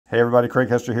Hey everybody, Craig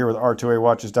Hester here with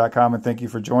R2AWatches.com, and thank you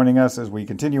for joining us as we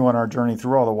continue on our journey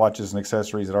through all the watches and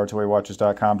accessories at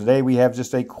R2AWatches.com. Today we have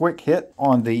just a quick hit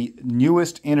on the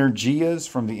newest Energias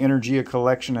from the Energia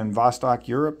collection in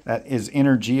Vostok-Europe. That is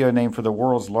Energia, named for the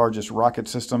world's largest rocket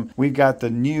system. We've got the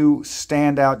new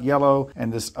standout yellow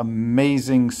and this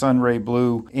amazing sunray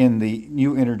blue in the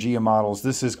new Energia models.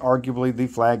 This is arguably the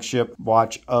flagship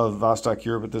watch of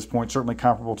Vostok-Europe at this point, certainly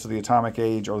comparable to the Atomic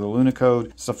Age or the Luna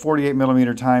Code. It's a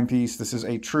 48mm timepiece. This is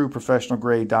a true professional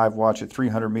grade dive watch at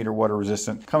 300-meter water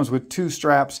resistant. Comes with two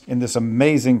straps in this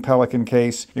amazing pelican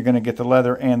case. You're going to get the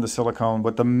leather and the silicone,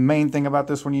 but the main thing about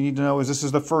this one you need to know is this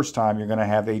is the first time you're going to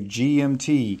have a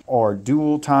GMT or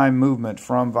dual time movement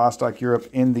from Vostok-Europe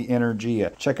in the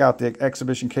Energia. Check out the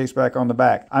exhibition case back on the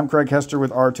back. I'm Craig Hester with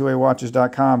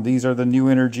R2AWatches.com. These are the new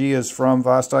Energias from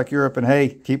Vostok-Europe, and hey,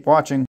 keep watching.